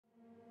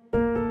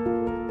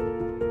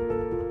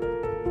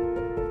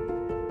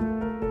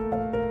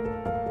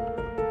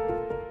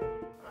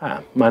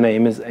Hi, my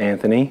name is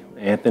Anthony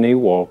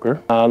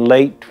Walker.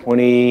 Late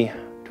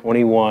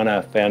 2021,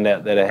 I found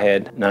out that I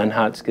had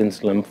non-Hodgkin's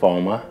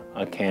lymphoma,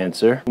 a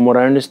cancer. From what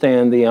I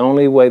understand, the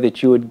only way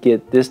that you would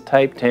get this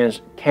type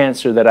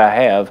cancer that I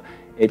have,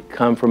 it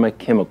come from a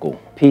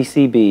chemical.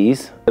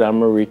 PCBs.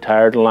 I'm a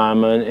retired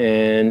lineman,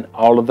 and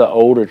all of the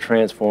older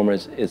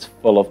transformers is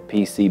full of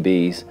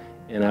PCBs,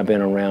 and I've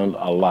been around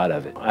a lot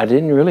of it. I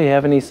didn't really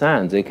have any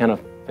signs. They kind of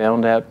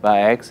found out by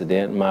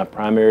accident, my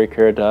primary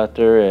care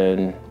doctor,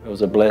 and it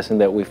was a blessing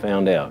that we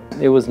found out.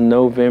 It was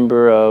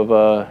November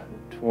of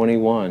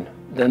 21.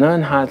 The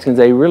non-Hodgkin's,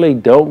 they really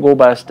don't go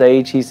by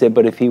stage, he said,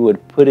 but if he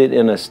would put it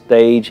in a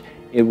stage,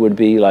 it would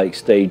be like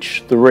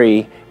stage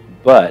 3,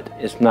 but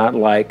it's not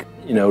like,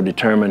 you know,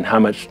 determine how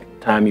much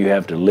time you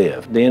have to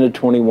live. The end of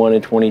 21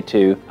 and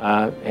 22,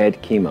 I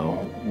had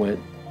chemo, went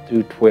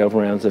through 12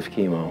 rounds of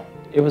chemo.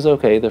 It was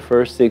okay. The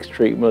first 6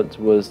 treatments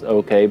was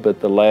okay, but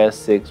the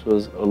last 6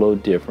 was a little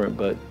different.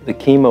 But the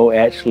chemo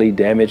actually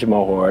damaged my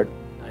heart.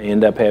 I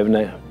ended up having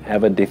to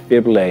have a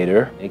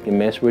defibrillator. It can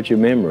mess with your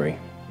memory.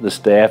 The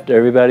staff,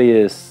 everybody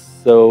is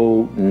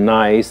so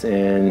nice,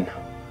 and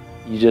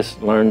you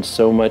just learn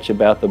so much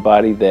about the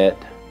body that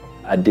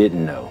I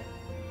didn't know.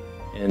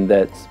 And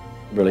that's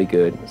really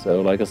good.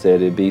 So like I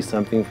said, it'd be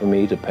something for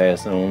me to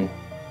pass on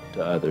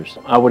to others.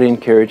 I would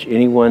encourage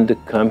anyone to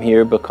come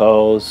here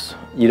because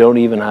you don't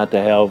even have to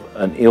have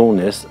an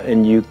illness,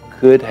 and you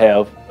could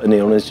have an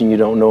illness and you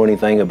don't know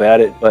anything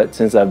about it. But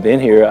since I've been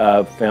here,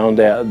 I've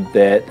found out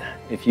that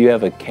if you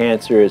have a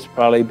cancer, it's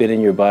probably been in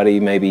your body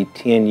maybe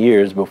 10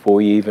 years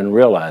before you even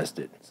realized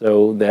it.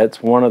 So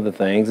that's one of the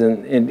things,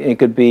 and it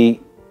could be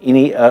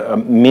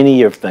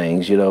many of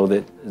things, you know,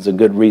 that is a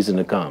good reason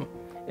to come.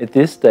 At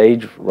this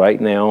stage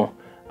right now,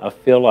 I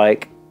feel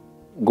like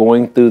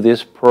going through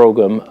this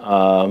program,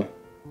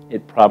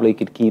 it probably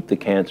could keep the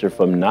cancer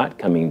from not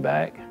coming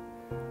back,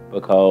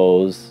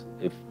 because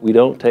if we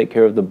don't take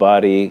care of the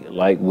body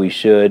like we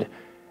should,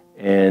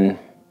 and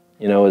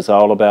you know, it's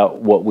all about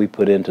what we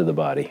put into the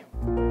body.